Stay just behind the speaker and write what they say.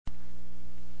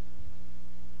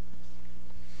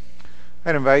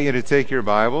I'd invite you to take your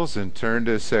Bibles and turn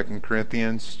to 2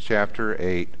 Corinthians chapter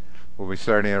 8. We'll be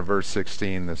starting at verse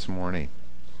 16 this morning.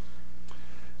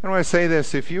 I want to say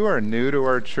this, if you are new to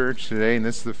our church today, and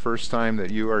this is the first time that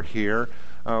you are here,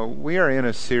 we are in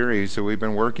a series that we've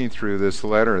been working through this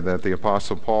letter that the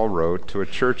Apostle Paul wrote to a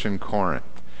church in Corinth.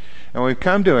 And we've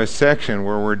come to a section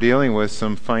where we're dealing with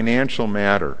some financial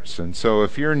matters. And so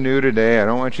if you're new today, I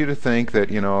don't want you to think that,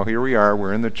 here we are,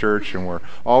 we're in the church and we're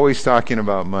always talking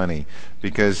about money.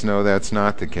 Because, no, that's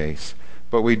not the case.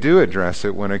 But we do address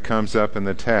it when it comes up in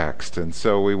the text. And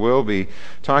so we will be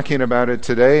talking about it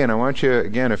today. And I want you,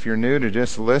 again, if you're new, to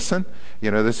just listen.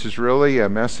 This is really a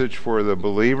message for the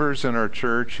believers in our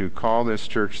church who call this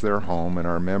church their home and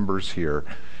our members here.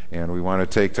 And we want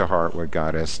to take to heart what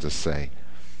God has to say.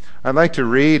 I'd like to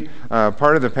read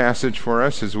part of the passage for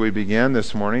us as we begin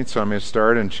this morning. So I'm going to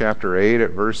start in chapter 8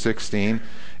 at verse 16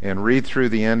 and read through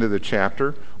the end of the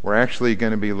chapter. We're actually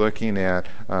going to be looking at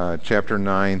chapter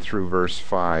 9 through verse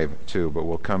 5 too, but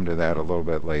we'll come to that a little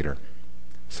bit later.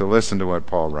 So listen to what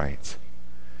Paul writes.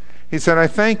 He said, "I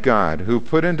thank God who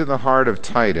put into the heart of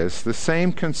Titus the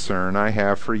same concern I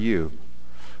have for you.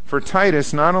 For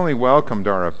Titus not only welcomed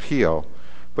our appeal,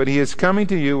 but he is coming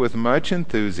to you with much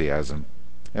enthusiasm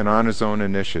and on his own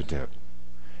initiative.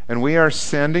 And we are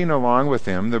sending along with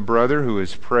him the brother who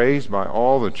is praised by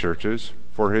all the churches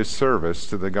for his service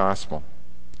to the gospel.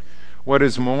 What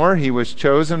is more, he was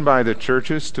chosen by the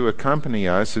churches to accompany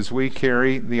us as we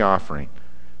carry the offering,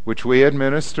 which we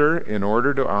administer in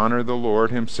order to honor the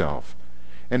Lord himself,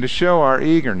 and to show our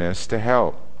eagerness to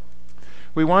help.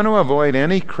 We want to avoid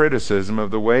any criticism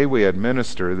of the way we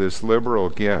administer this liberal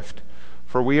gift,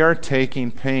 for we are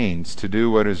taking pains to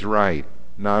do what is right,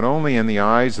 not only in the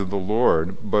eyes of the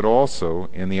Lord, but also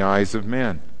in the eyes of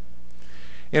men.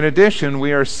 In addition,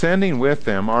 we are sending with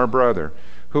them our brother,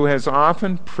 who has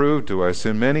often proved to us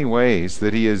in many ways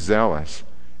that he is zealous,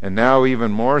 and now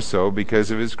even more so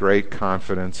because of his great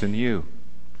confidence in you.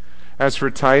 As for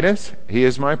Titus, he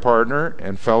is my partner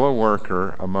and fellow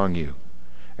worker among you.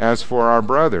 As for our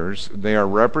brothers, they are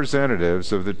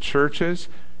representatives of the churches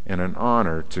and an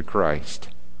honor to Christ.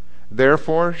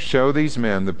 Therefore, show these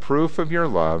men the proof of your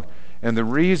love and the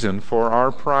reason for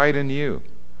our pride in you,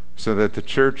 so that the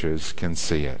churches can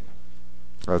see it."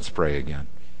 Let's pray again.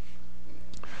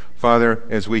 Father,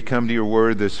 as we come to your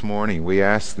word this morning, we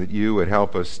ask that you would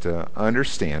help us to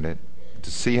understand it,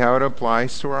 to see how it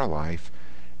applies to our life,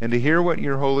 and to hear what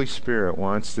your Holy Spirit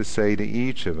wants to say to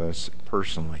each of us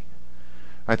personally.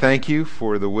 I thank you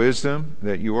for the wisdom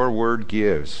that your word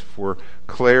gives, for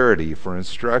clarity, for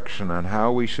instruction on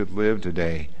how we should live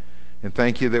today. And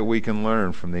thank you that we can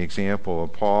learn from the example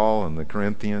of Paul and the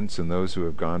Corinthians and those who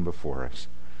have gone before us.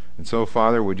 And so,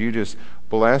 Father, would you just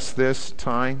bless this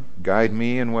time, guide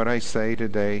me in what I say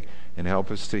today, and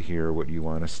help us to hear what you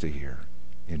want us to hear.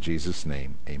 In Jesus'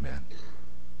 name, amen.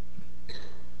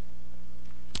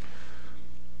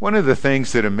 One of the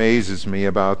things that amazes me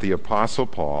about the Apostle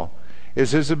Paul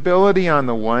is his ability on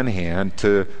the one hand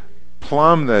to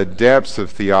plumb the depths of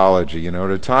theology,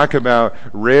 to talk about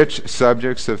rich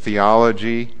subjects of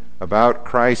theology, about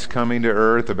Christ coming to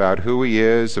earth, about who he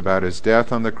is, about his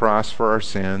death on the cross for our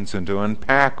sins, and to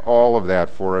unpack all of that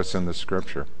for us in the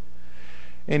Scripture.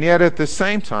 And yet at the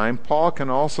same time, Paul can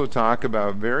also talk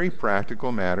about very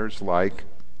practical matters like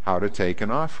how to take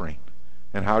an offering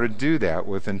and how to do that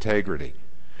with integrity.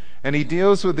 And he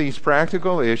deals with these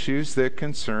practical issues that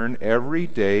concern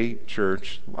everyday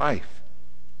church life.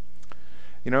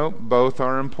 Both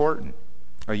are important.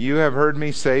 You have heard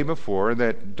me say before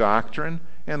that doctrine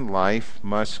and life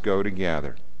must go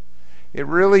together. It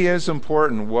really is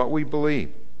important what we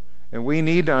believe. And we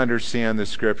need to understand the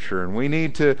Scripture, and we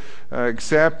need to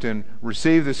accept and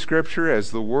receive the Scripture as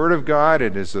the Word of God.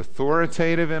 It is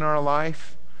authoritative in our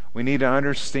life. We need to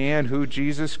understand who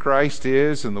Jesus Christ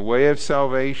is and the way of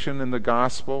salvation and the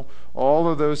gospel. All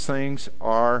of those things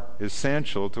are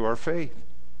essential to our faith.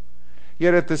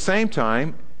 Yet at the same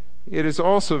time, it is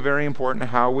also very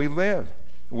important how we live.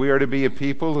 We are to be a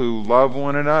people who love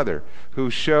one another, who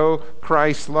show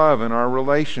Christ's love in our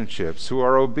relationships, who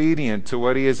are obedient to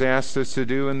what he has asked us to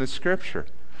do in the Scripture.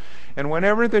 And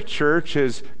whenever the church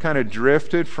has kind of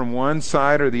drifted from one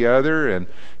side or the other and,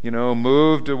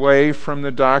 moved away from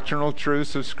the doctrinal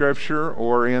truths of Scripture,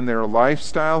 or in their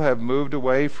lifestyle have moved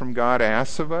away from God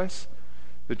asks of us,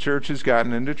 the church has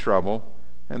gotten into trouble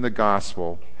and the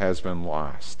gospel has been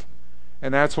lost.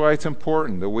 And that's why it's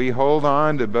important that we hold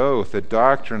on to both, that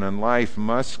doctrine and life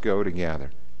must go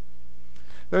together.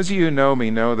 Those of you who know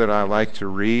me know that I like to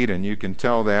read, and you can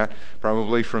tell that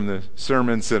probably from the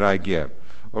sermons that I give.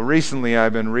 Well, recently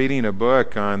I've been reading a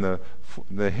book on the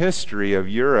the history of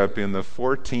Europe in the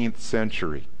 14th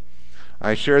century.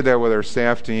 I shared that with our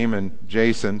staff team, and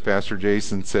Pastor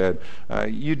Jason said,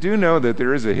 you do know that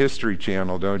there is a History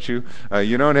Channel, don't you?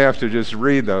 You don't have to just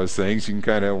read those things. You can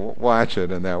kind of watch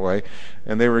it in that way.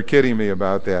 And they were kidding me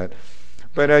about that.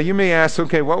 But you may ask,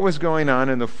 okay, what was going on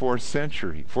in the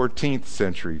 14th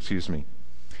century,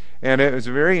 And it was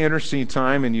a very interesting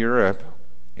time in Europe,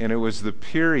 and it was the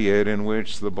period in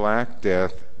which the Black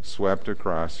Death swept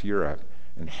across Europe,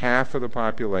 and half of the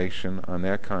population on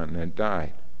that continent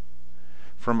died.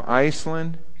 From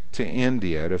Iceland to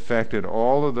India, it affected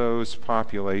all of those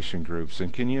population groups.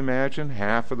 And can you imagine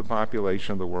half of the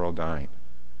population of the world dying?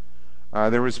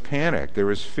 There was panic. There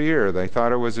was fear. They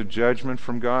thought it was a judgment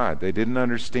from God. They didn't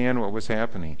understand what was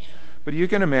happening. But you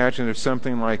can imagine if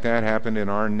something like that happened in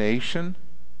our nation,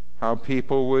 how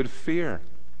people would fear.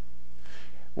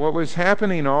 What was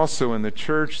happening also in the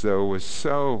church, though, was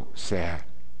so sad.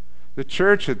 The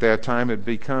church at that time had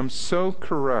become so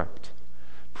corrupt.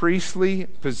 Priestly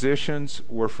positions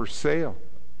were for sale.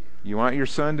 You want your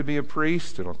son to be a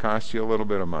priest? It'll cost you a little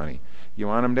bit of money. You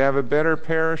want him to have a better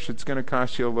parish? It's going to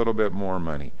cost you a little bit more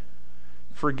money.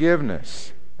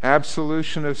 Forgiveness,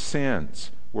 absolution of sins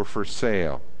were for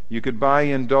sale. You could buy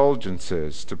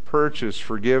indulgences to purchase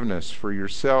forgiveness for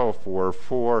yourself or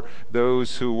for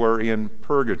those who were in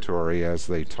purgatory, as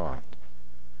they taught.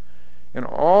 And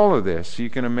all of this, you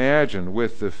can imagine,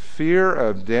 with the fear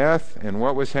of death and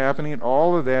what was happening,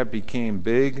 all of that became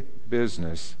big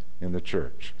business in the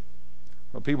church.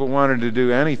 Well, people wanted to do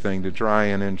anything to try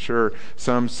and ensure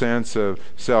some sense of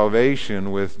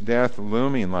salvation with death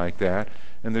looming like that.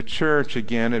 And the church,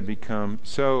 again, had become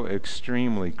so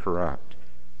extremely corrupt.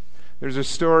 There's a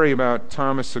story about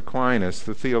Thomas Aquinas,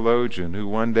 the theologian, who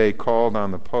one day called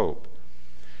on the Pope.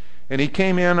 And he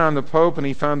came in on the Pope, and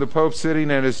he found the Pope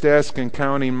sitting at his desk and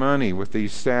counting money with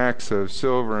these stacks of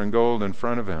silver and gold in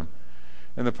front of him.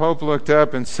 And the Pope looked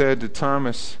up and said to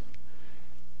Thomas,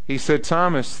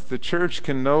 Thomas, the church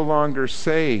can no longer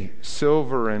say,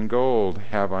 silver and gold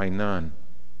have I none.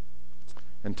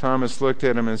 And Thomas looked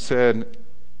at him and said,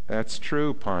 that's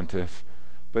true, Pontiff,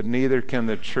 but neither can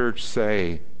the church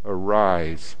say,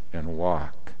 arise and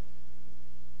walk.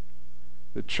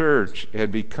 The church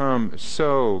had become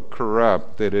so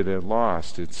corrupt that it had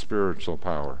lost its spiritual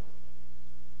power.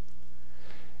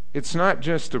 It's not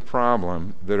just a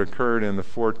problem that occurred in the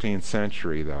 14th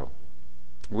century, though.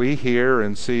 We hear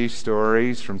and see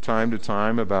stories from time to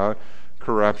time about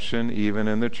corruption even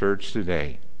in the church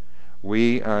today.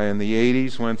 We, in the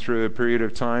 80s, went through a period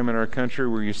of time in our country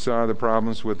where you saw the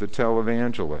problems with the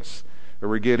televangelists. They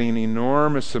were getting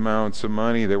enormous amounts of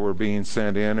money that were being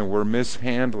sent in, and were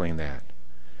mishandling that.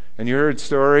 And you heard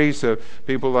stories of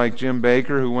people like Jim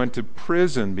Bakker who went to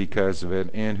prison because of it,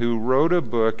 and who wrote a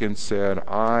book and said,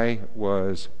 I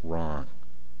was wrong.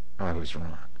 I was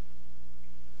wrong.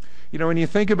 You know, when you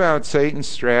think about Satan's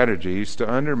strategies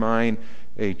to undermine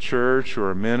a church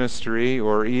or a ministry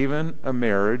or even a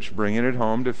marriage, bringing it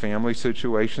home to family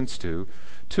situations too,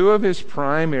 two of his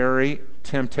primary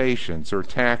temptations or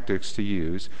tactics to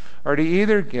use are to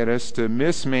either get us to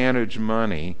mismanage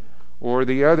money, or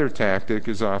the other tactic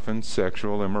is often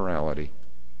sexual immorality.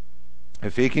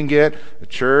 If he can get a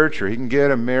church or he can get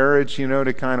a marriage,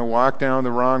 to kind of walk down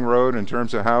the wrong road in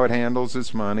terms of how it handles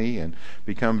its money and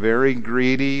become very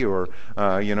greedy or,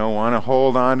 want to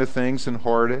hold on to things and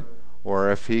hoard it,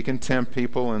 or if he can tempt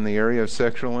people in the area of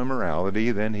sexual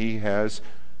immorality, then he has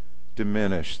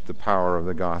diminished the power of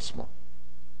the gospel.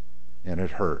 And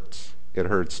it hurts. It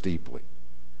hurts deeply.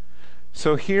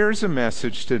 So here's a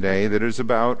message today that is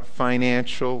about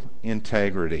financial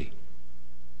integrity.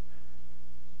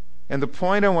 And the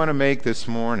point I want to make this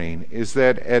morning is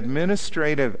that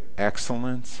administrative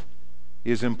excellence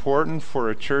is important for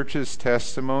a church's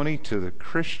testimony to the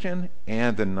Christian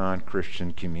and the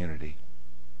non-Christian community.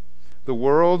 The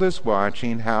world is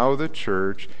watching how the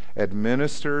church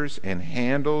administers and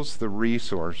handles the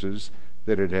resources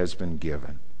that it has been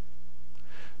given.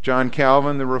 John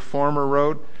Calvin, the reformer,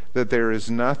 wrote that there is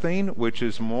nothing which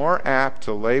is more apt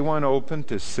to lay one open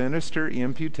to sinister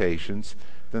imputations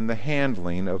than the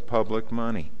handling of public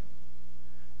money.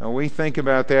 Now, we think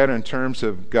about that in terms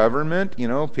of government.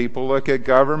 People look at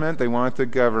government, they want the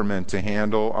government to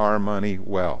handle our money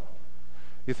well.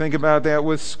 You think about that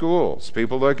with schools.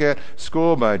 People look at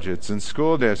school budgets and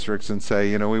school districts and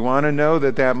say, we want to know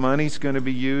that that money's going to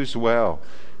be used well.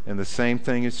 And the same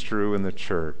thing is true in the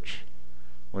church.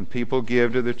 When people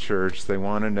give to the church, they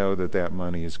want to know that that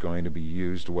money is going to be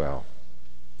used well.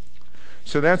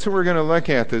 So that's what we're going to look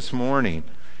at this morning.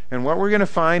 And what we're going to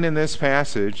find in this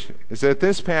passage is that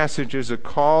this passage is a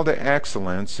call to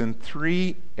excellence in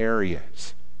three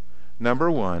areas.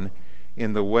 Number one,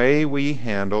 in the way we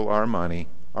handle our money,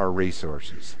 our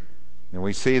resources. And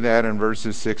we see that in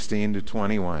verses 16 to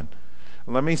 21.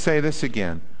 Let me say this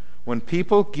again. When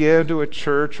people give to a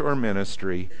church or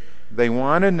ministry, they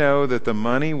want to know that the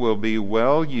money will be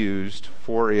well used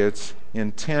for its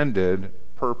intended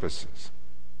purposes.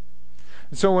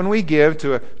 So when we give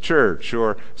to a church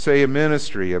or, say, a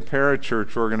ministry, a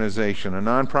parachurch organization, a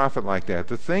nonprofit like that,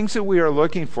 the things that we are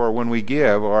looking for when we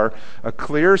give are a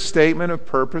clear statement of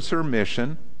purpose or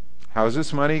mission. How's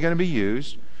this money going to be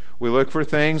used? We look for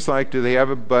things like, do they have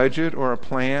a budget or a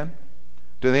plan?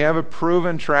 Do they have a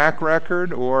proven track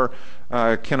record? Or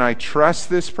can I trust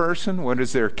this person? What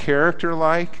is their character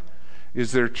like?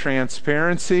 Is there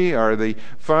transparency? Are the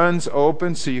funds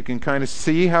open so you can kind of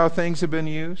see how things have been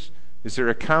used? Is there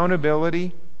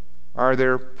accountability? Are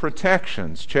there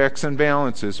protections, checks and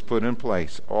balances put in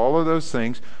place? All of those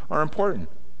things are important.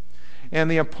 And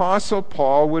the Apostle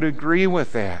Paul would agree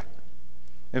with that.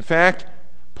 In fact,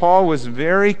 Paul was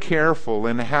very careful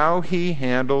in how he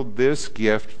handled this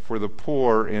gift for the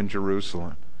poor in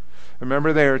Jerusalem.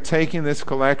 Remember, they are taking this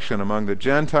collection among the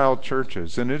Gentile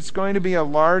churches, and it's going to be a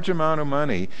large amount of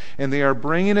money, and they are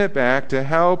bringing it back to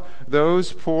help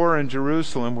those poor in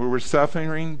Jerusalem who were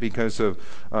suffering because of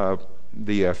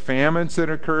the famines that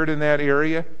occurred in that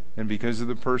area and because of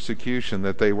the persecution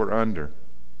that they were under.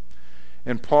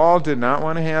 And Paul did not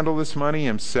want to handle this money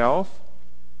himself.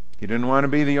 He didn't want to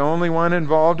be the only one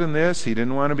involved in this. He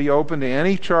didn't want to be open to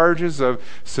any charges of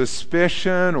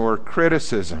suspicion or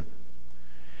criticism.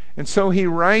 And so he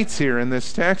writes here in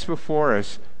this text before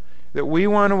us that we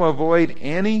want to avoid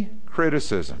any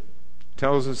criticism. He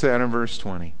tells us that in verse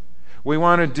 20. We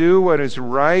want to do what is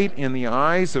right in the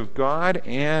eyes of God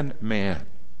and man.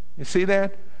 You see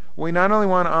that? We not only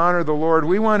want to honor the Lord,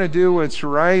 we want to do what's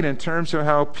right in terms of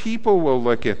how people will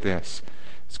look at this.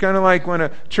 It's kind of like when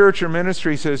a church or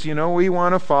ministry says, we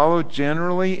want to follow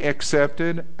generally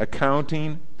accepted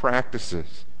accounting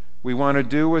practices. We want to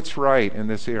do what's right in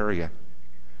this area.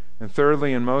 And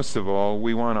thirdly, and most of all,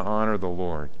 we want to honor the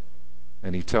Lord.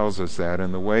 And he tells us that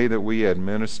in the way that we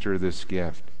administer this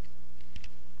gift.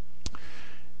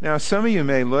 Now, some of you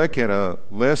may look at a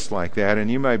list like that,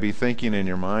 and you might be thinking in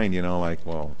your mind,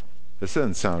 well, this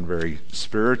doesn't sound very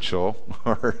spiritual.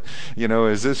 Or,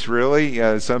 is this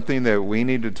really something that we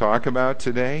need to talk about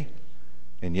today?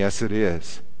 And yes, it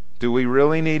is. Do we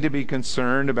really need to be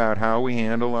concerned about how we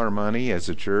handle our money as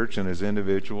a church and as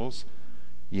individuals?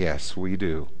 Yes, we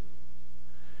do.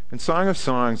 In Song of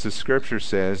Songs, the scripture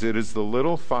says, it is the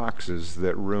little foxes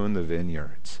that ruin the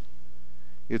vineyards.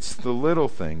 It's the little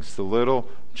things, the little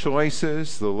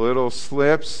choices, the little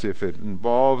slips, if it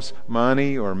involves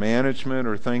money or management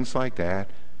or things like that,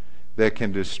 that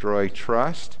can destroy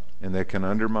trust and that can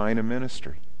undermine a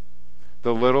ministry.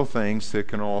 The little things that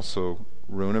can also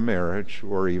ruin a marriage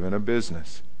or even a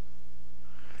business.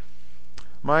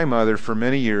 My mother, for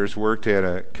many years, worked at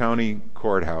a county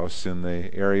courthouse in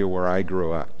the area where I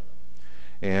grew up.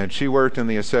 And she worked in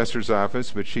the assessor's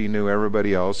office, but she knew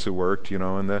everybody else who worked,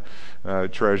 in the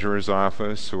treasurer's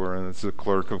office or as the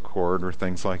clerk of court or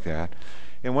things like that.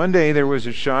 And one day there was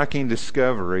a shocking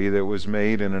discovery that was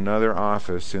made in another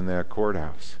office in that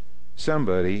courthouse.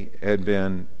 Somebody had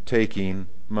been taking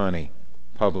money,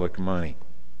 public money.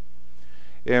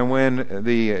 And when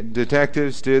the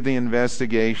detectives did the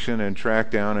investigation and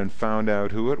tracked down and found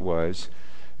out who it was,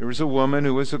 there was a woman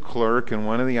who was a clerk in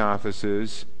one of the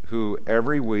offices who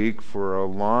every week for a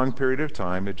long period of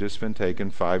time had just been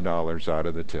taking $5 out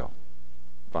of the till.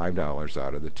 $5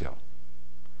 out of the till.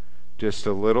 Just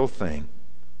a little thing,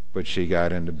 but she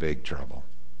got into big trouble.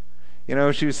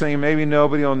 She was saying maybe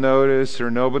nobody will notice or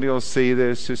nobody will see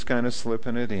this, just kind of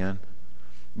slipping it in.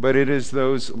 But it is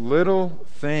those little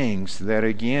things that,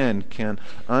 again, can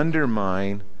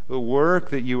undermine the work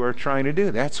that you are trying to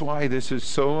do. That's why this is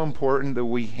so important that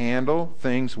we handle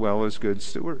things well as good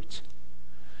stewards.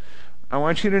 I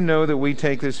want you to know that we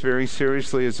take this very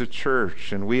seriously as a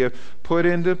church, and we have put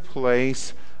into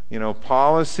place,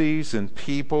 policies and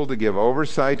people to give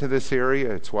oversight to this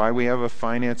area. It's why we have a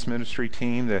finance ministry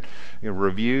team that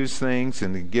reviews things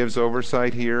and gives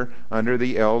oversight here under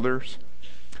the elders.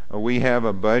 We have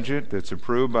a budget that's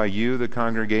approved by you, the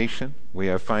congregation. We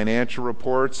have financial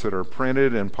reports that are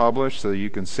printed and published so you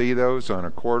can see those on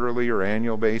a quarterly or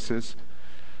annual basis.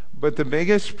 But the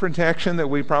biggest protection that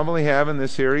we probably have in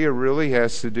this area really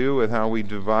has to do with how we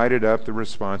divided up the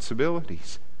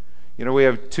responsibilities. We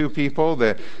have two people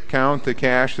that count the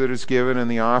cash that is given in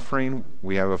the offering.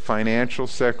 We have a financial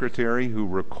secretary who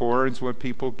records what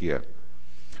people give.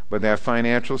 but that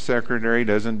financial secretary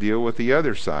doesn't deal with the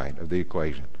other side of the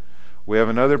equation. We have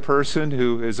another person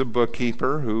who is a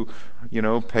bookkeeper who,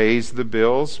 pays the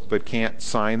bills but can't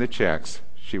sign the checks.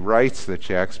 She writes the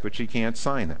checks, but she can't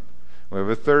sign them. We have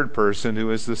a third person who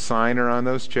is the signer on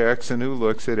those checks and who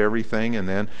looks at everything and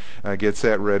then gets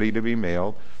that ready to be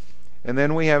mailed. And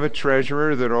then we have a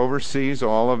treasurer that oversees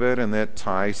all of it and that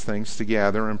ties things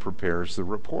together and prepares the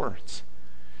reports.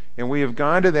 And we have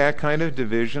gone to that kind of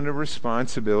division of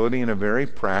responsibility in a very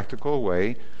practical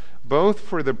way, both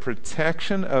for the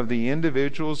protection of the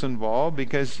individuals involved,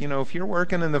 because, if you're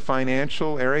working in the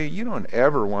financial area, you don't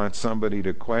ever want somebody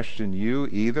to question you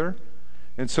either.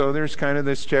 And so there's kind of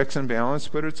this checks and balance,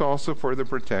 but it's also for the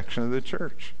protection of the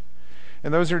church.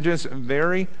 And those are just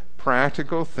very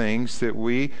practical things that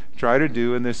we try to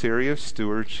do in this area of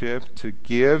stewardship to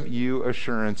give you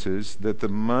assurances that the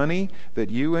money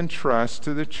that you entrust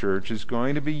to the church is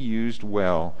going to be used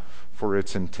well for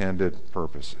its intended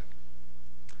purposes.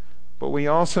 But we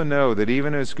also know that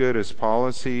even as good as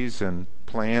policies and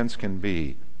plans can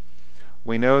be,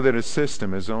 we know that a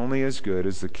system is only as good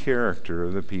as the character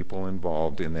of the people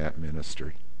involved in that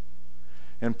ministry.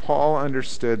 And Paul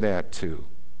understood that too.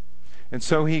 And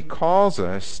so he calls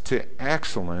us to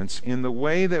excellence in the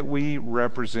way that we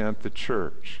represent the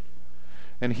church.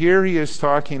 And here he is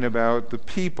talking about the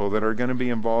people that are going to be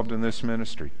involved in this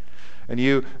ministry. And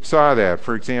you saw that,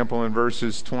 for example, in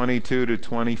verses 22 to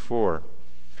 24.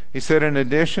 He said, in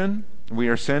addition, we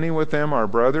are sending with them our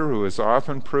brother who has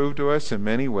often proved to us in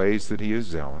many ways that he is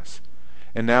zealous,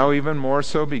 and now even more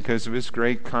so because of his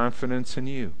great confidence in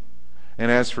you. And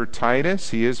as for Titus,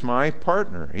 he is my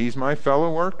partner. He's my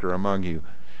fellow worker among you.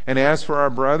 And as for our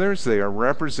brothers, they are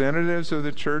representatives of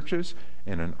the churches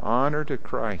and an honor to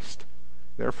Christ.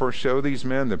 Therefore show these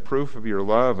men the proof of your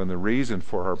love and the reason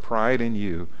for our pride in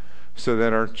you, so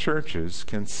that our churches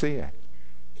can see it.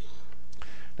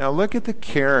 Now look at the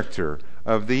character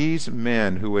of these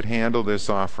men who would handle this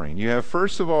offering. You have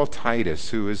first of all Titus,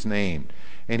 who is named,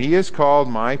 and he is called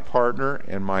my partner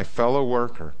and my fellow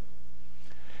worker.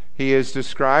 He is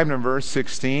described in verse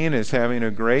 16 as having a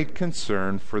great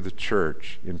concern for the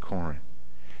church in Corinth.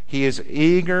 He is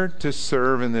eager to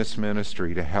serve in this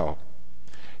ministry, to help.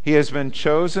 He has been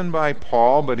chosen by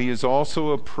Paul, but he is also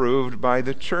approved by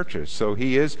the churches. So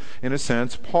he is, in a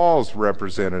sense, Paul's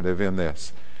representative in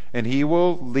this. And he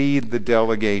will lead the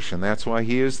delegation. That's why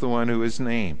he is the one who is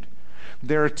named.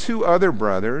 There are two other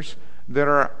brothers that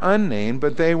are unnamed,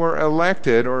 but they were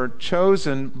elected or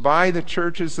chosen by the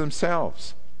churches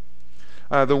themselves.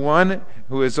 The one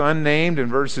who is unnamed, in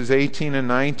verses 18 and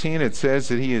 19, it says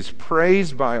that he is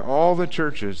praised by all the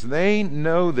churches. They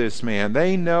know this man.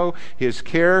 They know his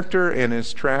character and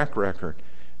his track record.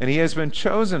 And he has been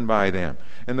chosen by them.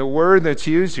 And the word that's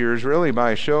used here is really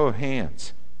by a show of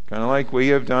hands. Kind of like we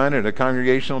have done at a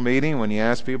congregational meeting when you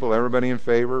ask people, everybody in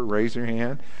favor, raise your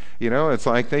hand. It's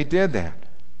like they did that.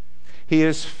 He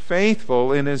is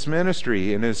faithful in his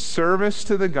ministry, in his service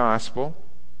to the gospel.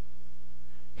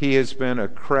 He has been a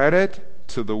credit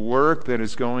to the work that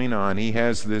is going on. He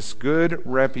has this good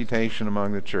reputation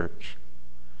among the church.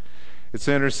 It's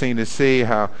interesting to see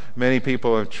how many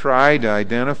people have tried to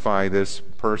identify this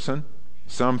person.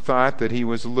 Some thought that he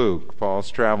was Luke,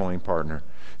 Paul's traveling partner.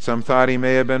 Some thought he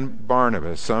may have been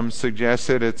Barnabas. Some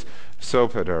suggested it's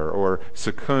Sopater or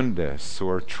Secundus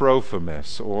or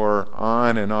Trophimus or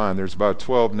on and on. There's about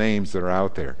 12 names that are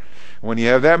out there. When you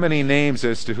have that many names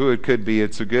as to who it could be,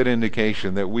 it's a good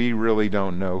indication that we really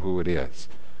don't know who it is.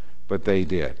 But they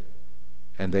did.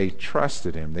 And they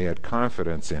trusted him. They had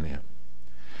confidence in him.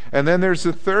 And then there's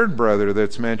the third brother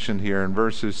that's mentioned here in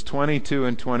verses 22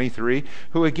 and 23,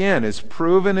 who again is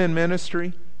proven in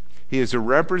ministry. He is a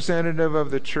representative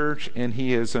of the church, and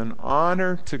he is an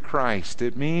honor to Christ.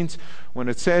 It means when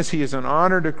it says he is an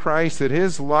honor to Christ, that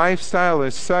his lifestyle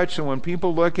is such that when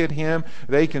people look at him,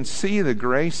 they can see the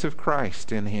grace of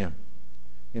Christ in him,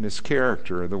 in his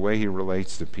character, the way he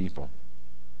relates to people.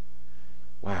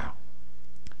 Wow.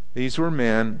 These were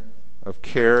men of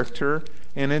character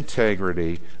and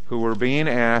integrity who were being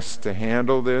asked to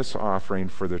handle this offering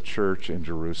for the church in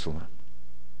Jerusalem.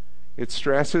 It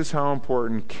stresses how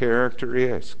important character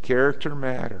is. Character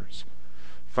matters.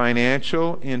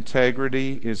 Financial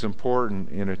integrity is important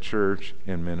in a church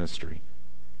and ministry.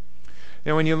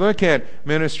 Now, when you look at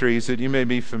ministries that you may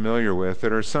be familiar with,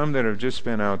 there are some that have just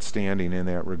been outstanding in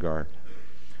that regard.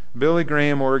 Billy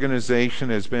Graham organization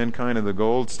has been kind of the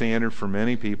gold standard for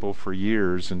many people for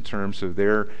years in terms of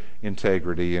their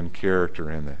integrity and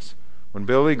character in this. When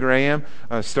Billy Graham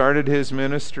started his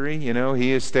ministry,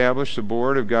 he established a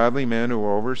board of godly men who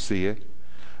oversee it.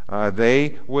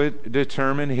 They would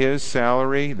determine his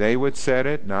salary. They would set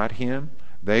it, not him.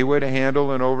 They would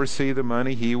handle and oversee the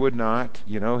money. He would not.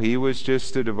 He was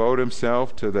just to devote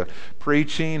himself to the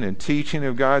preaching and teaching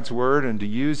of God's Word and to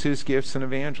use his gifts in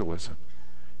evangelism.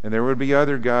 And there would be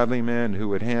other godly men who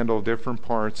would handle different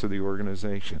parts of the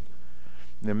organization.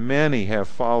 And many have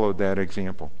followed that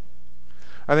example.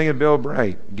 I think of Bill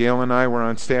Bright. Gail and I were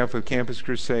on staff with Campus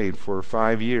Crusade for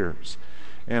 5 years.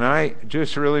 And I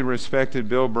just really respected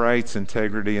Bill Bright's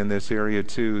integrity in this area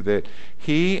too, that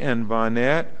he and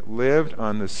Vonette lived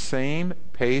on the same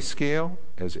pay scale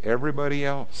as everybody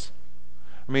else.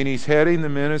 I mean, he's heading the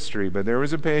ministry, but there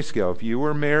was a pay scale. If you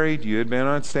were married, you had been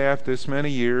on staff this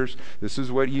many years, this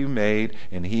is what you made,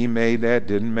 and he made that.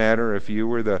 Didn't matter if you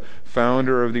were the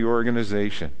founder of the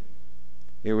organization.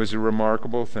 It was a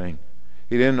remarkable thing.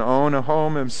 He didn't own a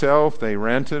home himself. They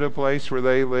rented a place where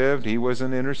they lived. He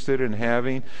wasn't interested in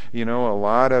having, a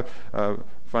lot of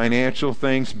financial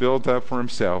things built up for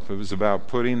himself. It was about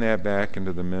putting that back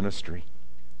into the ministry.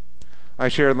 I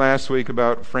shared last week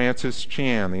about Francis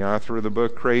Chan, the author of the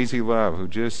book Crazy Love, who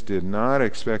just did not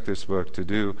expect this book to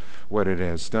do what it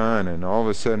has done. And all of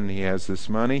a sudden he has this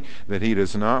money that he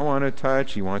does not want to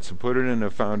touch. He wants to put it in a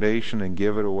foundation and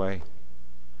give it away.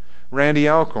 Randy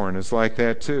Alcorn is like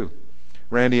that too.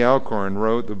 Randy Alcorn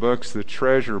wrote the books The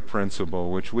Treasure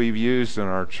Principle, which we've used in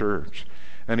our church.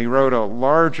 And he wrote a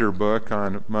larger book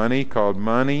on money called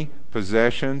Money,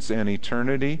 Possessions, and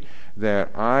Eternity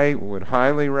that I would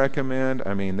highly recommend.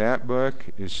 I mean, that book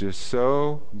is just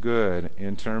so good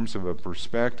in terms of a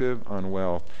perspective on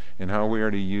wealth and how we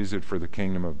are to use it for the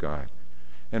kingdom of God.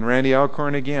 And Randy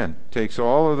Alcorn, again, takes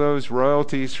all of those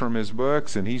royalties from his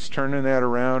books and he's turning that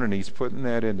around and he's putting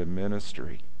that into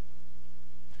ministry.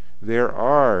 There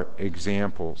are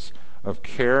examples of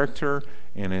character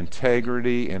and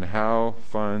integrity in how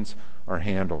funds are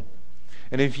handled.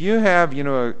 And if you have,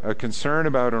 a concern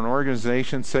about an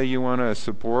organization, say you want to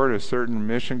support a certain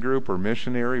mission group or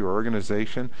missionary or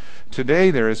organization,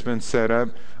 today there has been set up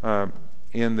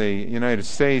in the United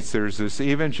States, there's this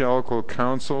Evangelical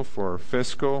Council for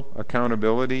Fiscal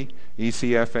Accountability,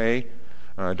 ECFA.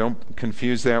 Don't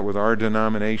confuse that with our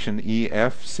denomination,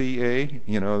 EFCA.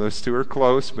 Those two are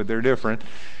close, but they're different.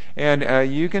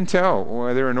 And you can tell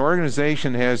whether an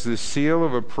organization has this seal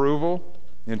of approval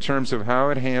in terms of how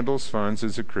it handles funds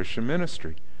as a Christian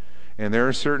ministry. And there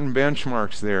are certain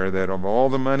benchmarks there that of all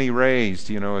the money raised,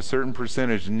 a certain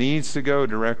percentage needs to go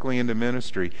directly into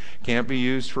ministry. Can't be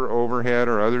used for overhead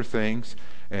or other things,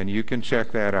 and you can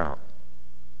check that out.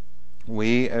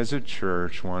 We as a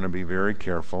church want to be very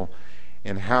careful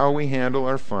in how we handle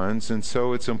our funds, and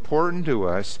so it's important to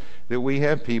us that we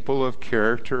have people of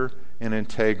character and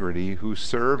integrity who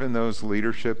serve in those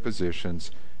leadership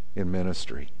positions in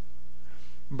ministry.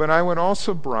 But I would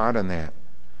also broaden that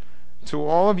to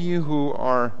all of you who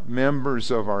are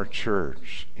members of our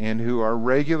church and who are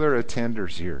regular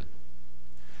attenders here.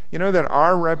 You know that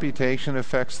our reputation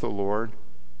affects the Lord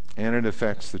and it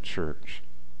affects the church.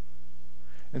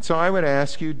 And so I would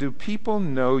ask you, do people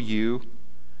know you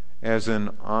as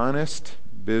an honest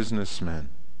businessman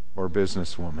or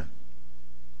businesswoman?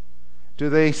 Do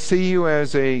they see you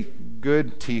as a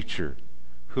good teacher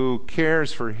who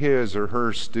cares for his or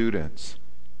her students?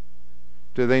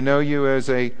 Do they know you as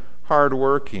a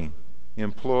hard-working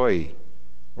employee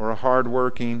or a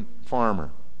hard-working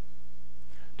farmer?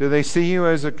 Do they see you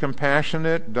as a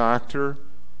compassionate doctor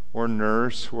or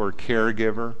nurse or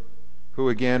caregiver who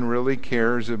again really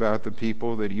cares about the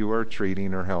people that you are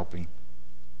treating or helping?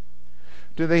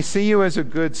 Do they see you as a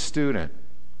good student?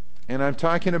 And I'm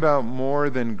talking about more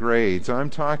than grades. I'm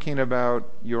talking about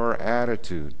your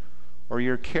attitude or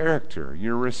your character,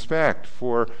 your respect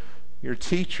for your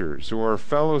teachers or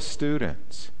fellow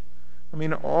students. I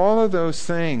mean, all of those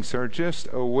things are just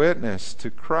a witness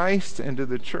to Christ and to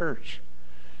the church.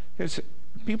 Because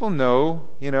people know,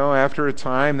 after a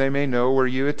time they may know where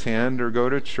you attend or go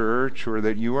to church or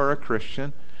that you are a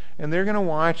Christian, and they're going to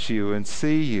watch you and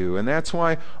see you. And that's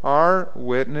why our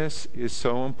witness is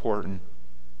so important.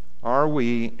 Are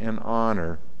we an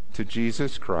honor to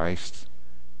Jesus Christ?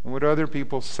 And would other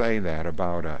people say that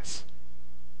about us?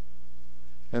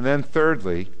 And then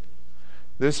thirdly,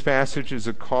 this passage is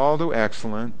a call to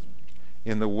excellence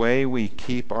in the way we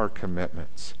keep our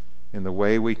commitments. In the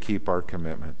way we keep our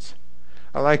commitments.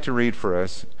 I'd like to read for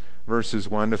us verses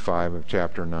 1 to 5 of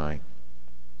chapter 9.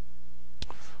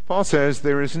 Paul says,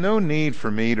 "There is no need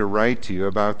for me to write to you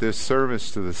about this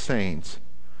service to the saints,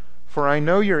 for I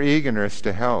know your eagerness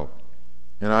to help,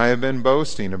 and I have been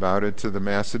boasting about it to the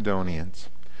Macedonians,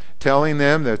 telling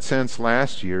them that since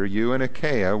last year you and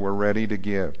Achaia were ready to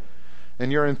give.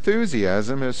 and your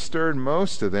enthusiasm has stirred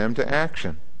most of them to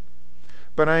action.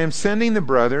 But I am sending the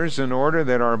brothers in order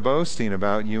that our boasting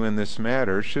about you in this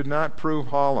matter should not prove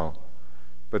hollow,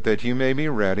 but that you may be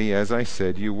ready, as I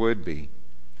said you would be.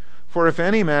 For if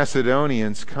any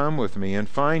Macedonians come with me and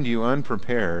find you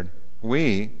unprepared,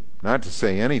 we, not to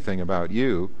say anything about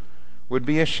you, would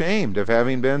be ashamed of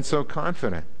having been so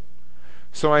confident.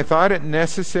 So I thought it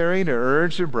necessary to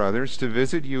urge the brothers to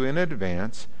visit you in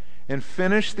advance and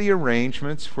finish the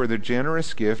arrangements for the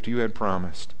generous gift you had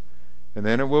promised. And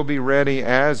then it will be ready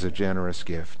as a generous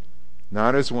gift,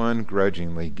 not as one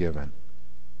grudgingly given.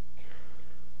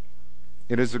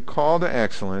 It is a call to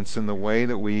excellence in the way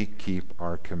that we keep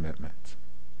our commitments.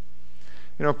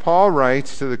 Paul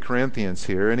writes to the Corinthians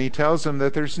here, and he tells them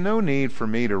that there's no need for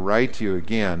me to write to you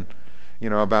again,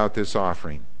 about this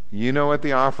offering. You know what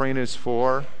the offering is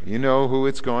for. You know who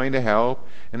it's going to help.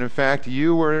 And in fact,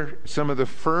 you were some of the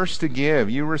first to give.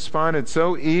 You responded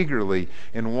so eagerly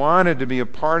and wanted to be a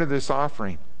part of this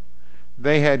offering.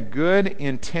 They had good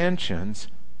intentions,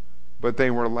 but they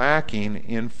were lacking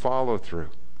in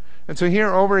follow-through. And so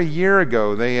here, over a year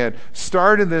ago, they had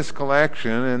started this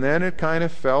collection, and then it kind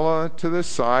of fell to the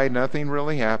side. Nothing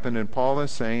really happened. And Paul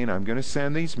is saying, I'm going to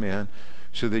send these men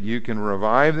so that you can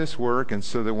revive this work, and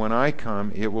so that when I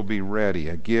come, it will be ready,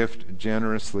 a gift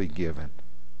generously given.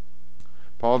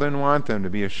 Paul didn't want them to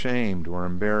be ashamed or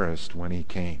embarrassed when he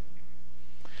came.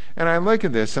 And I look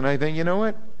at this and I think, you know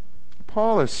what?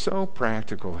 Paul is so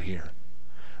practical here.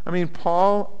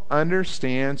 Paul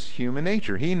understands human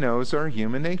nature. He knows our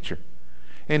human nature.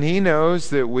 And he knows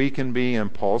that we can be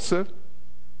impulsive.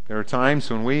 There are times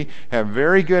when we have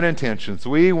very good intentions.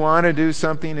 We want to do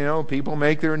something. People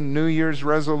make their New Year's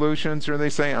resolutions, or they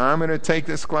say, I'm going to take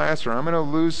this class, or I'm going to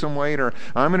lose some weight, or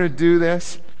I'm going to do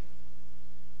this.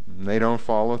 And they don't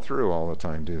follow through all the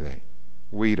time, do they?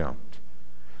 We don't.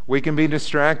 We can be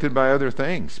distracted by other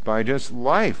things, by just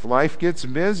life. Life gets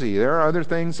busy. There are other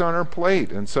things on our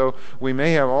plate. And so we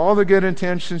may have all the good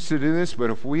intentions to do this,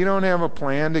 but if we don't have a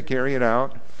plan to carry it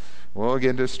out, we'll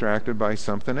get distracted by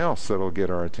something else that'll get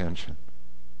our attention.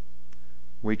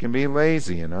 We can be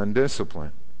lazy and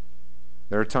undisciplined.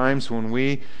 There are times when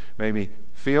we maybe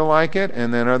feel like it,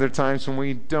 and then other times when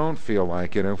we don't feel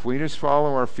like it. And if we just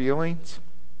follow our feelings,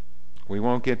 we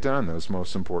won't get done those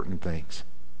most important things.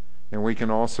 And we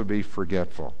can also be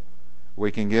forgetful.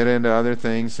 We can get into other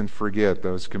things and forget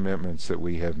those commitments that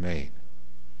we have made.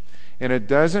 And it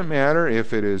doesn't matter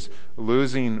if it is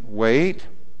losing weight,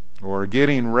 or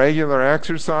getting regular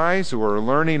exercise, or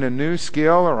learning a new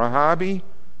skill or a hobby,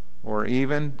 or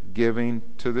even giving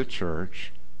to the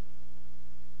church.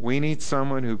 We need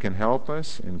someone who can help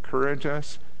us, encourage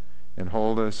us, and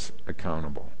hold us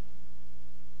accountable.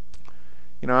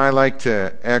 I like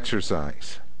to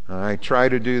exercise. I try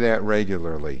to do that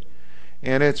regularly.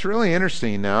 And it's really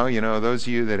interesting now, those of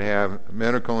you that have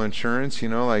medical insurance,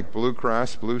 like Blue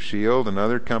Cross, Blue Shield, and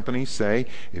other companies say,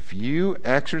 if you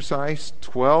exercise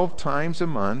 12 times a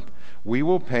month, we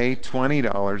will pay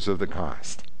 $20 of the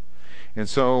cost. And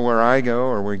so where I go,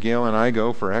 or where Gail and I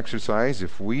go for exercise,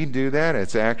 if we do that,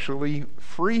 it's actually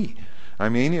free. The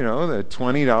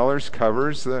 $20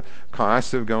 covers the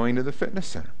cost of going to the fitness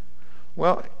center.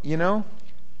 Well,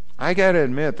 I got to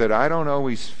admit that I don't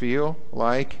always feel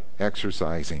like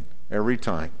exercising every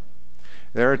time.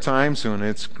 There are times when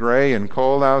it's gray and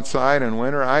cold outside in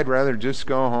winter. I'd rather just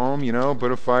go home,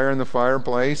 put a fire in the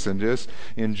fireplace and just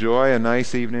enjoy a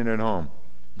nice evening at home.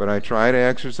 But I try to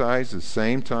exercise the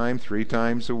same time 3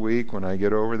 times a week when I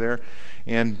get over there,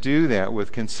 and do that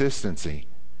with consistency.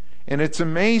 And it's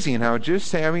amazing how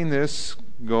just having this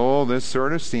goal, this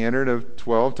sort of standard of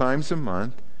 12 times a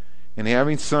month, and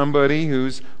having somebody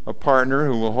who's a partner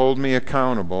who will hold me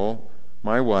accountable,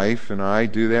 my wife and I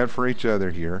do that for each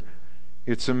other here,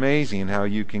 it's amazing how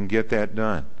you can get that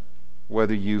done,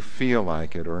 whether you feel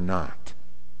like it or not.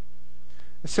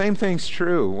 The same thing's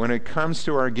true when it comes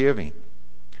to our giving.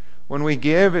 When we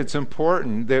give, it's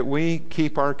important that we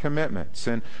keep our commitments.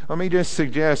 And let me just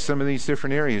suggest some of these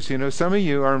different areas. Some of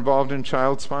you are involved in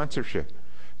child sponsorship.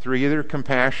 Through either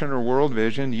Compassion or World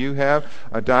Vision, you have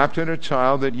adopted a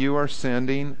child that you are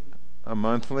sending a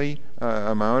monthly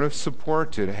amount of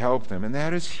support to help them. And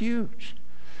that is huge.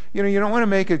 You don't want to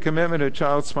make a commitment to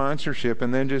child sponsorship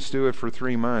and then just do it for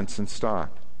 3 months and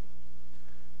stop.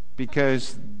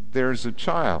 Because there's a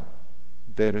child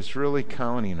that is really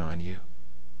counting on you.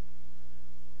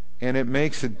 And it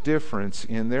makes a difference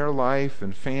in their life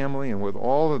and family and with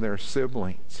all of their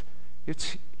siblings.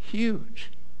 It's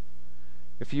huge.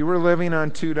 If you were living on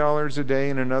 $2 a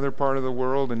day in another part of the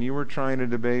world and you were trying to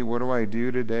debate, what do I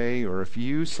do today? Or if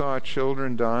you saw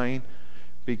children dying,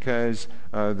 because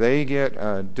they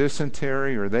get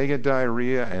dysentery or they get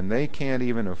diarrhea and they can't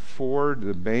even afford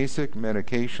the basic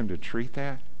medication to treat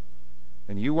that,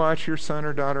 and you watch your son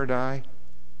or daughter die,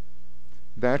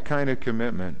 that kind of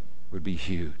commitment would be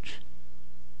huge.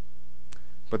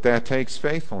 But that takes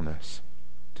faithfulness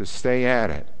to stay at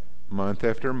it month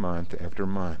after month after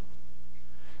month.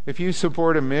 If you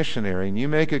support a missionary and you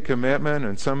make a commitment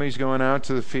and somebody's going out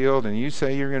to the field and you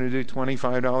say you're going to do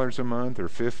 $25 a month or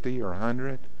 $50 or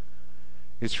 $100,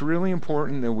 it's really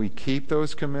important that we keep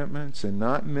those commitments and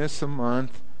not miss a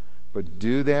month, but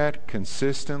do that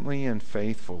consistently and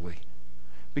faithfully.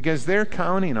 Because they're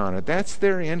counting on it. That's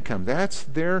their income. That's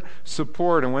their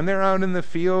support. And when they're out in the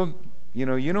field, you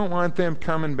don't want them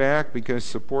coming back because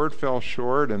support fell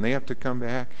short and they have to come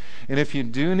back. And if you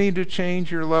do need to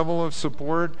change your level of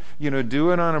support,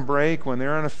 do it on a break when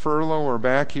they're on a furlough or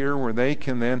back here where they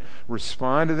can then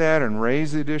respond to that and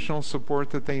raise the additional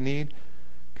support that they need.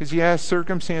 Because, yes,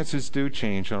 circumstances do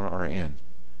change on our end.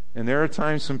 And there are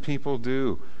times when people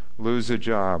do lose a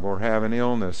job or have an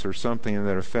illness or something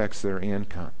that affects their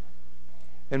income.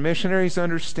 And missionaries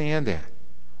understand that.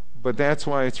 But that's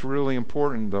why it's really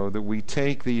important, though, that we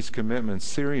take these commitments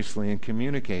seriously and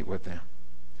communicate with them.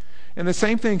 And the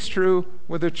same thing's true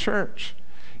with the church.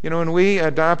 When we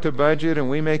adopt a budget and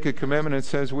we make a commitment that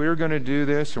says we're going to do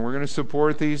this and we're going to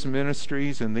support these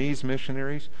ministries and these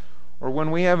missionaries, or when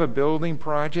we have a building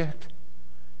project,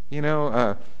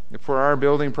 for our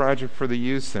building project for the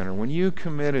youth center, when you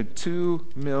committed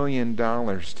 $2 million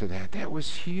to that, that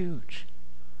was huge.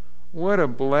 What a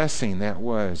blessing that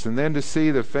was. And then to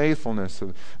see the faithfulness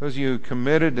of those of you who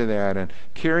committed to that and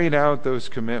carried out those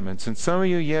commitments. And some of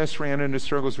you, yes, ran into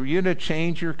struggles. Were you to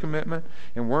change your commitment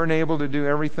and weren't able to do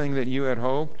everything that you had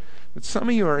hoped? But some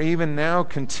of you are even now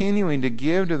continuing to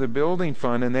give to the building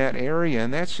fund in that area,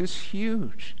 and that's just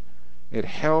huge. It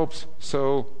helps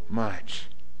so much.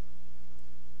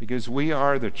 Because we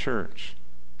are the church.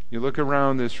 You look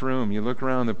around this room, you look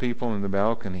around the people in the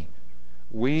balcony.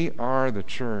 We are the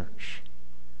church.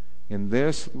 In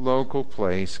this local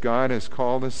place, God has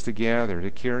called us together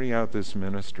to carry out this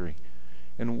ministry.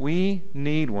 And we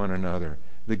need one another.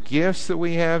 The gifts that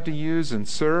we have to use in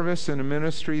service and in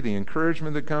ministry, the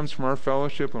encouragement that comes from our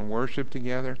fellowship and worship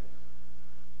together,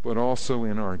 but also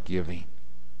in our giving.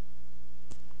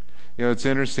 It's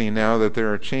interesting now that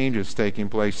there are changes taking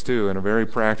place too in a very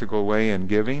practical way in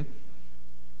giving,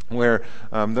 where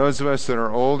those of us that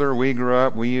are older, we grew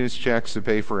up, we use checks to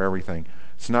pay for everything.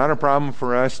 It's not a problem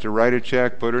for us to write a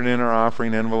check, put it in our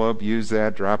offering envelope, use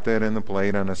that, drop that in the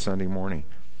plate on a Sunday morning.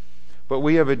 But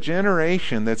we have a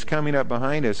generation that's coming up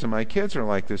behind us, and my kids are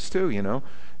like this too,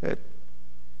 that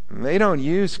they don't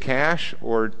use cash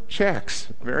or checks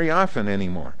very often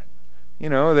anymore.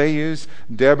 They use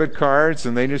debit cards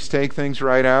and they just take things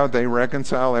right out. They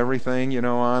reconcile everything,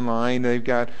 online. They've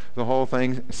got the whole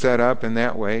thing set up in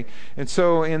that way. And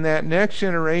so in that next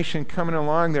generation coming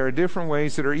along, there are different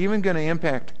ways that are even going to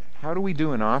impact how do we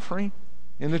do an offering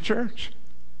in the church.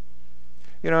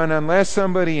 And unless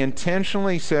somebody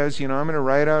intentionally says, I'm going to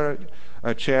write out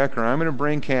a check or I'm going to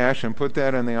bring cash and put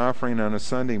that in the offering on a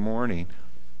Sunday morning,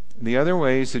 the other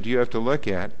ways that you have to look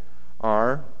at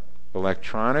are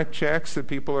electronic checks that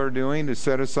people are doing to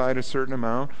set aside a certain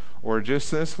amount, or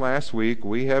just this last week,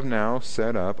 we have now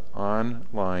set up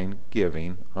online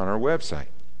giving on our website.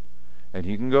 And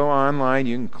you can go online,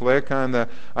 you can click on the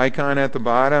icon at the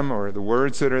bottom or the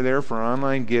words that are there for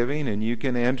online giving, and you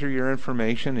can enter your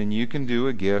information and you can do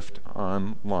a gift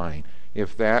online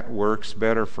if that works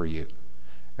better for you.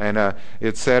 And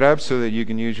it's set up so that you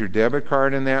can use your debit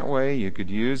card in that way. You could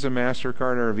use a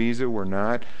MasterCard or a Visa. We're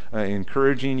not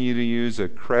encouraging you to use a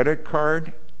credit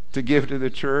card to give to the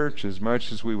church as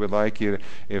much as we would like you to.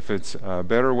 If it's a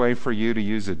better way for you to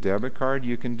use a debit card,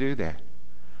 you can do that.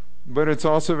 But it's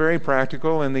also very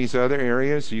practical in these other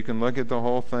areas. You can look at the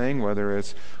whole thing, whether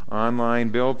it's online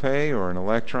bill pay or an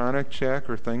electronic check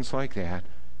or things like that.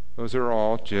 Those are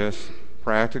all just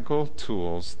practical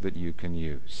tools that you can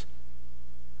use.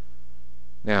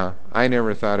 Now, I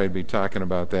never thought I'd be talking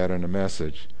about that in a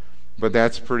message, but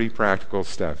that's pretty practical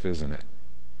stuff, isn't it?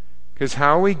 Because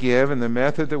how we give and the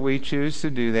method that we choose to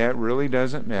do that really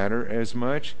doesn't matter as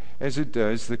much as it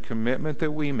does the commitment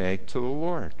that we make to the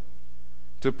Lord.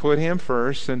 To put Him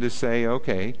first and to say,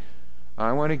 okay,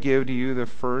 I want to give to you the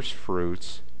first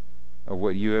fruits of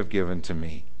what you have given to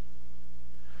me.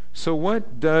 So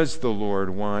what does the Lord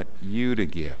want you to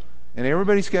give? And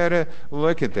everybody's got to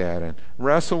look at that and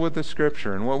wrestle with the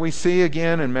Scripture. And what we see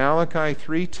again in Malachi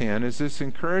 3:10 is this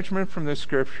encouragement from the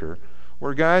Scripture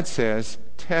where God says,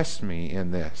 test me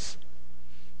in this.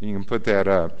 You can put that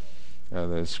up.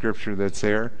 the scripture that's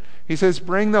there. He says,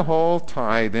 "Bring the whole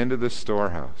tithe into the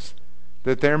storehouse,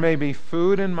 that there may be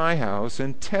food in my house,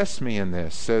 and test me in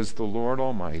this, says the Lord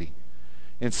Almighty,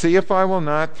 and see if I will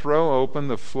not throw open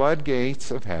the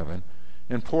floodgates of heaven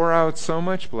and pour out so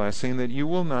much blessing that you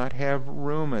will not have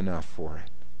room enough for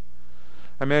it."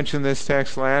 I mentioned this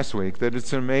text last week, that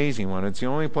it's an amazing one. It's the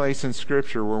only place in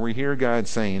Scripture where we hear God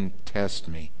saying, "Test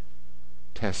me.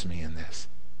 Test me in this.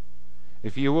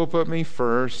 If you will put me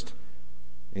first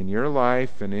in your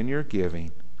life and in your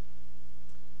giving,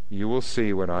 you will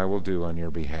see what I will do on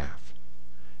your behalf."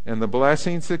 And the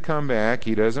blessings that come back,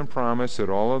 he doesn't promise that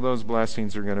all of those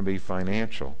blessings are going to be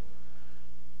financial.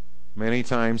 Many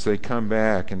times they come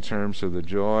back in terms of the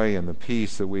joy and the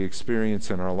peace that we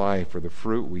experience in our life, or the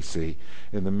fruit we see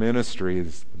in the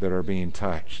ministries that are being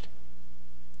touched.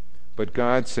 But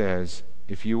God says,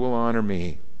 if you will honor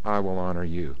me, I will honor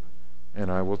you,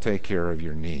 and I will take care of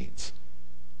your needs.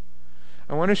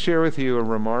 I want to share with you a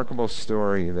remarkable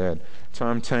story that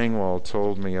Tom Tangwall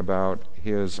told me about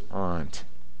his aunt,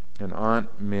 an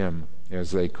Aunt Mim,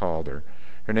 as they called her.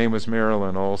 Her name was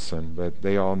Marilyn Olson, but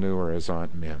they all knew her as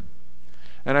Aunt Mim.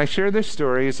 And I share this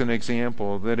story as an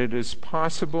example that it is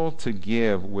possible to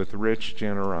give with rich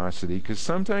generosity, because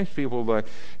sometimes people like,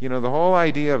 the whole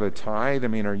idea of a tithe,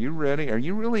 are you ready? Are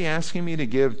you really asking me to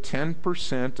give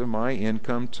 10% of my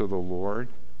income to the Lord?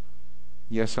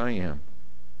 Yes, I am.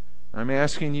 I'm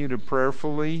asking you to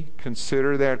prayerfully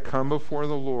consider that, come before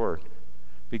the Lord,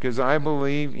 because I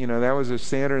believe, that was a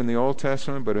standard in the Old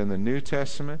Testament, but in the New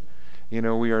Testament,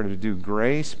 we are to do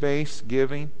grace-based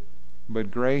giving. But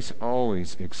grace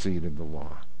always exceeded the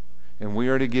law. And we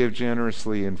are to give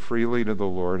generously and freely to the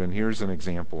Lord. And here's an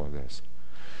example of this.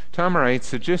 Tom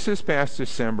writes that just this past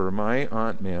December, my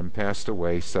Aunt Mim passed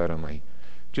away suddenly,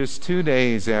 just 2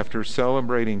 days after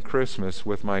celebrating Christmas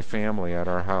with my family at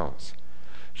our house.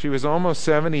 She was almost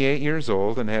 78 years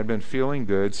old and had been feeling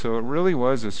good, so it really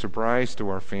was a surprise to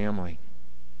our family.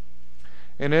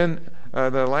 And in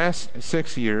the last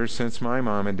 6 years since my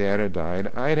mom and dad had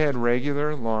died, I'd had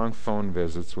regular, long phone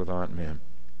visits with Aunt Mim.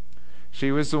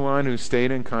 She was the one who stayed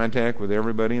in contact with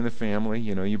everybody in the family.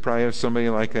 You probably have somebody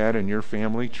like that in your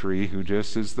family tree who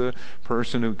just is the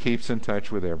person who keeps in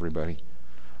touch with everybody.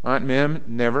 Aunt Mim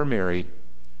never married,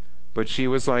 but she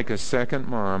was like a second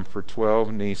mom for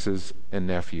 12 nieces and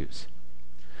nephews.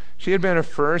 She had been a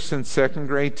first and second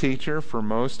grade teacher for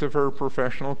most of her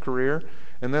professional career,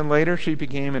 and then later she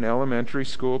became an elementary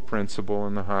school principal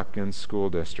in the Hopkins School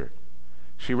District.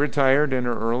 She retired in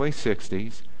her early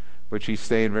 60s, but she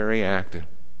stayed very active.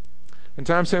 And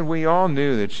Tom said we all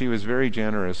knew that she was very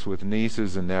generous with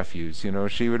nieces and nephews.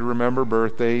 She would remember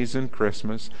birthdays and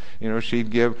Christmas. She'd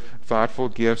give thoughtful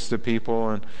gifts to people.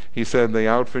 And he said the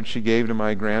outfit she gave to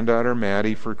my granddaughter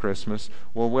Maddie for Christmas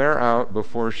will wear out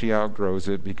before she outgrows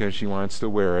it, because she wants to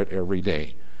wear it every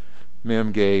day.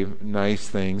 Mim gave nice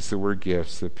things that were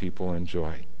gifts that people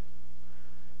enjoyed.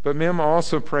 But Mim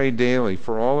also prayed daily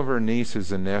for all of her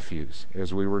nieces and nephews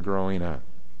as we were growing up.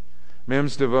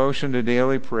 Mim's devotion to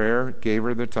daily prayer gave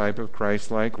her the type of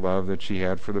Christ-like love that she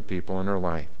had for the people in her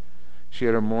life. She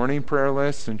had a morning prayer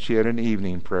list and she had an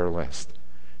evening prayer list.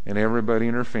 And everybody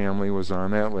in her family was on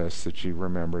that list that she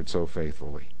remembered so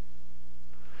faithfully.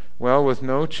 Well, with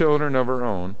no children of her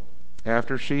own,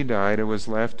 after she died, it was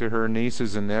left to her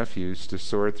nieces and nephews to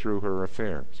sort through her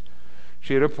affairs.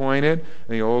 She had appointed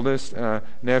the oldest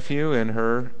nephew in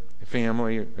her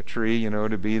family tree,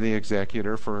 to be the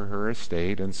executor for her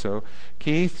estate. And so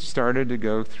Keith started to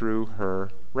go through her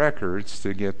records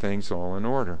to get things all in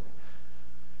order.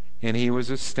 And he was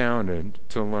astounded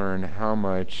to learn how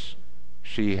much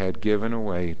she had given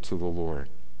away to the Lord.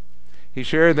 He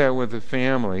shared that with the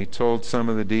family, told some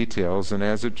of the details, and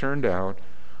as it turned out,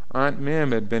 Aunt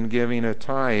Mim had been giving a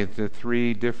tithe to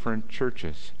 3 different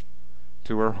churches.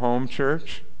 To her home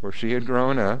church, where she had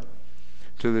grown up,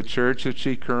 to the church that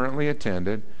she currently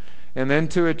attended, and then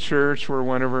to a church where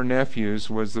one of her nephews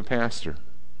was the pastor.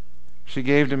 She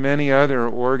gave to many other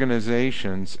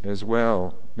organizations as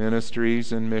well,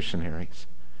 ministries and missionaries.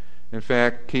 In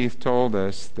fact, Keith told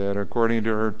us that according to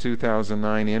her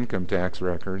 2009 income tax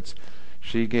records,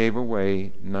 she gave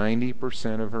away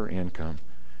 90% of her income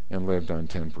and lived on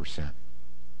 10%.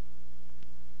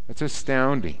 That's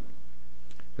astounding.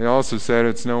 They also said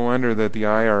it's no wonder that the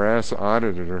IRS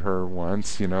audited her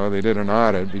once. They did an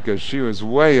audit because she was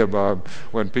way above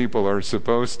what people are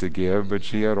supposed to give, but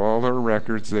she had all her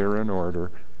records there in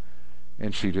order,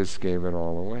 and she just gave it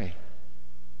all away.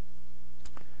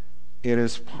 It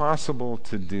is possible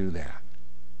to do that.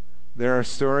 There are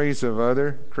stories of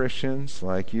other Christians,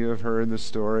 like you have heard the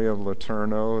story of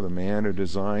Letourneau, the man who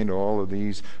designed all of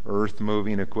these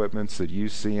earth-moving equipments that you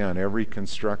see on every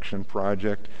construction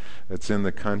project that's in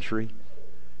the country.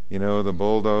 You know, the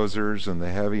bulldozers and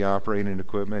the heavy operating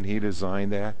equipment, he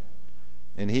designed that.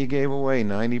 And he gave away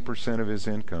 90% of his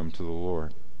income to the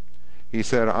Lord. He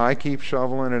said, I keep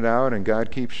shoveling it out and God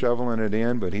keeps shoveling it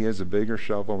in, but he has a bigger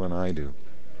shovel than I do.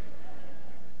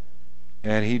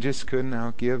 And he just couldn't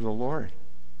outgive the Lord.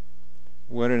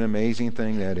 What an amazing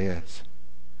thing that is.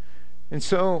 And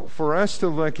so for us to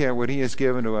look at what he has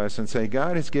given to us and say,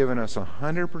 God has given us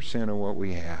 100% of what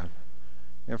we have.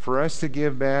 And for us to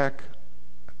give back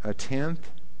a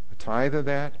tenth, a tithe of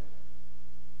that,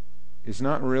 is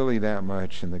not really that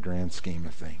much in the grand scheme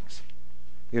of things.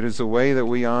 It is a way that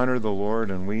we honor the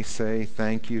Lord and we say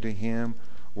thank you to him,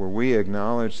 where we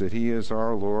acknowledge that he is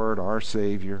our Lord, our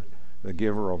Savior, the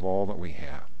giver of all that we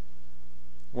have.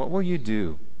 What will you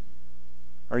do?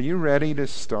 Are you ready to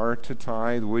start to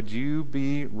tithe? Would you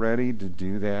be ready to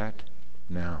do that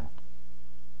now?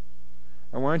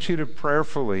 I want you to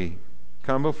prayerfully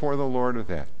come before the Lord with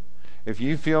that. If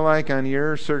you feel like on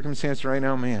your circumstance right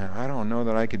now, man, I don't know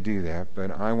that I could do that,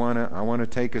 but I want to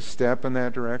take a step in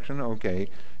that direction, okay,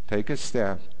 take a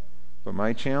step. But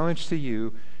my challenge to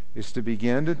you is to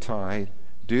begin to tithe.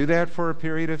 Do that for a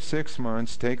period of 6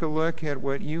 months. Take a look at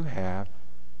what you have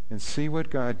and see what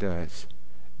God does.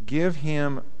 Give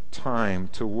him time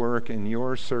to work in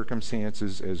your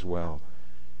circumstances as well,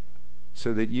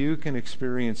 so that you can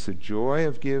experience the joy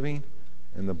of giving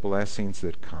and the blessings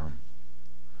that come.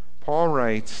 Paul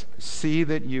writes, see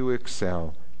that you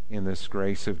excel in this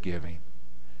grace of giving.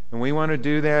 And we want to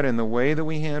do that in the way that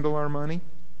we handle our money.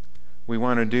 We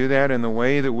want to do that in the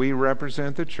way that we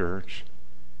represent the church.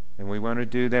 And we want to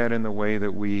do that in the way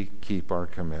that we keep our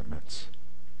commitments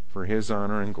for his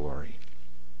honor and glory.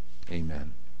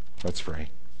 Amen. Let's pray.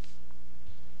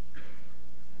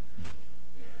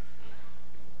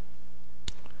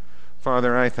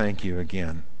 Father, I thank you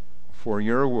again for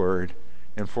your word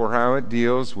and for how it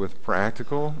deals with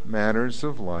practical matters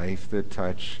of life that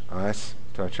touch us,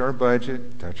 touch our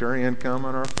budget, touch our income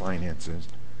and our finances,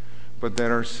 but that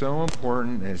are so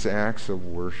important as acts of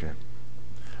worship.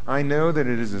 I know that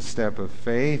it is a step of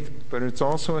faith, but it's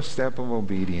also a step of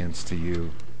obedience to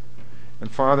you.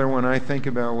 And Father, when I think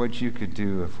about what you could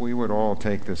do if we would all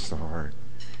take this to heart,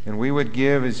 and we would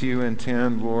give as you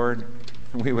intend, Lord,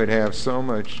 we would have so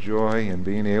much joy in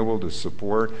being able to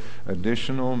support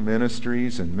additional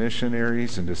ministries and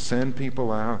missionaries and to send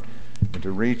people out and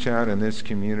to reach out in this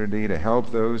community to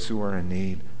help those who are in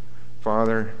need.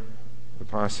 Father, the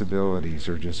possibilities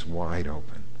are just wide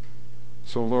open.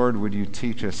 So, Lord, would you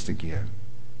teach us to give?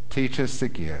 Teach us to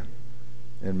give,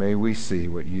 and may we see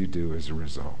what you do as a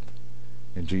result.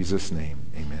 In Jesus' name,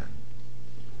 amen.